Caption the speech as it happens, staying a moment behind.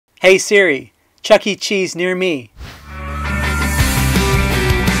Hey Siri, Chuck E. Cheese near me.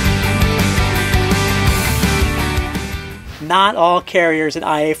 Not all carriers and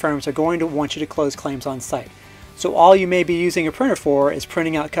IA firms are going to want you to close claims on site. So all you may be using a printer for is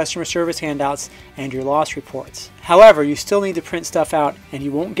printing out customer service handouts and your loss reports. However, you still need to print stuff out and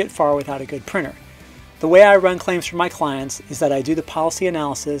you won't get far without a good printer. The way I run claims for my clients is that I do the policy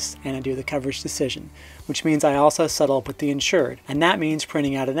analysis and I do the coverage decision, which means I also settle up with the insured, and that means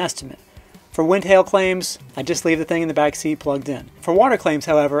printing out an estimate. For wind hail claims, I just leave the thing in the back seat plugged in. For water claims,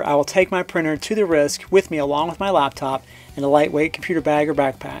 however, I will take my printer to the risk with me along with my laptop in a lightweight computer bag or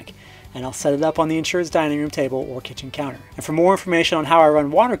backpack, and I'll set it up on the insured's dining room table or kitchen counter. And for more information on how I run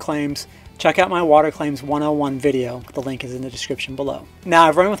water claims, check out my Water Claims 101 video. The link is in the description below. Now,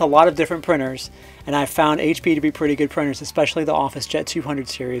 I've run with a lot of different printers, and I've found HP to be pretty good printers, especially the Office Jet 200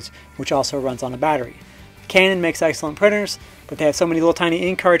 series, which also runs on a battery. Canon makes excellent printers, but they have so many little tiny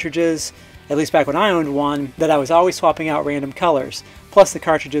ink cartridges, at least back when I owned one, that I was always swapping out random colors, plus the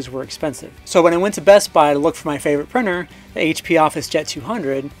cartridges were expensive. So when I went to Best Buy to look for my favorite printer, the HP Office Jet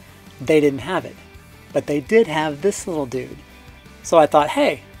 200, they didn't have it. But they did have this little dude. So I thought,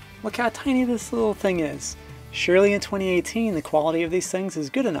 hey, look how tiny this little thing is. Surely in 2018, the quality of these things is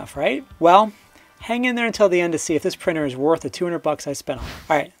good enough, right? Well, hang in there until the end to see if this printer is worth the 200 bucks I spent on it.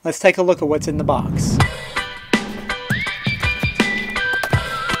 All right, let's take a look at what's in the box.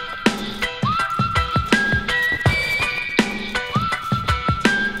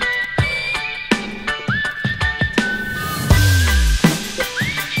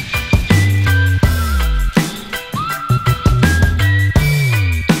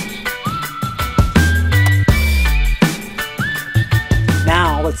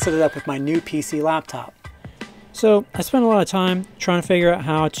 Let's set it up with my new PC laptop. So I spent a lot of time trying to figure out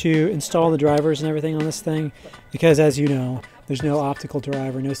how to install the drivers and everything on this thing, because as you know, there's no optical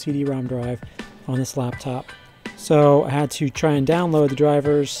drive or no CD-ROM drive on this laptop. So I had to try and download the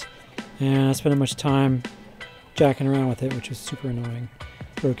drivers, and I spent much time jacking around with it, which was super annoying.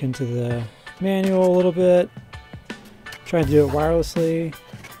 Broke into the manual a little bit, tried to do it wirelessly,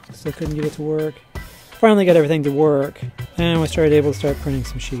 still couldn't get it to work. Finally got everything to work, and we started able to start printing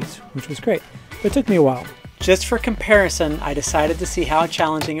some sheets, which was great, but it took me a while. Just for comparison, I decided to see how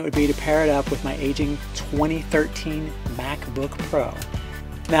challenging it would be to pair it up with my aging 2013 MacBook Pro.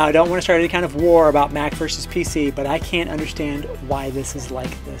 Now, I don't want to start any kind of war about Mac versus PC, but I can't understand why this is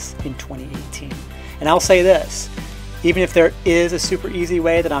like this in 2018. And I'll say this, even if there is a super easy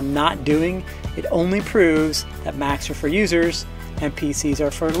way that I'm not doing, it only proves that Macs are for users and PCs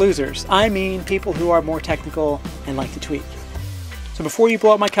are for losers. I mean people who are more technical and like to tweak. So before you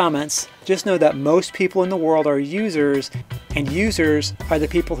blow up my comments, just know that most people in the world are users, and users are the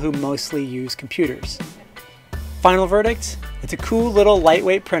people who mostly use computers. Final verdict? It's a cool little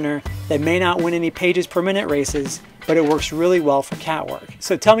lightweight printer that may not win any pages per minute races, but it works really well for cat work.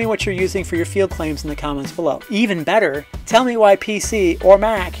 So tell me what you're using for your field claims in the comments below. Even better, tell me why PC or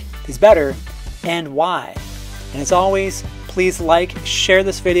Mac is better and why. And as always, please like, share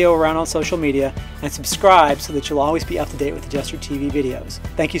this video around on social media, and subscribe so that you'll always be up to date with Adjuster TV videos.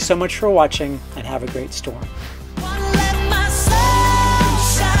 Thank you so much for watching, and have a great storm.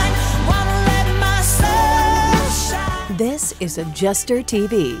 This is Adjuster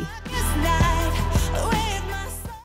TV.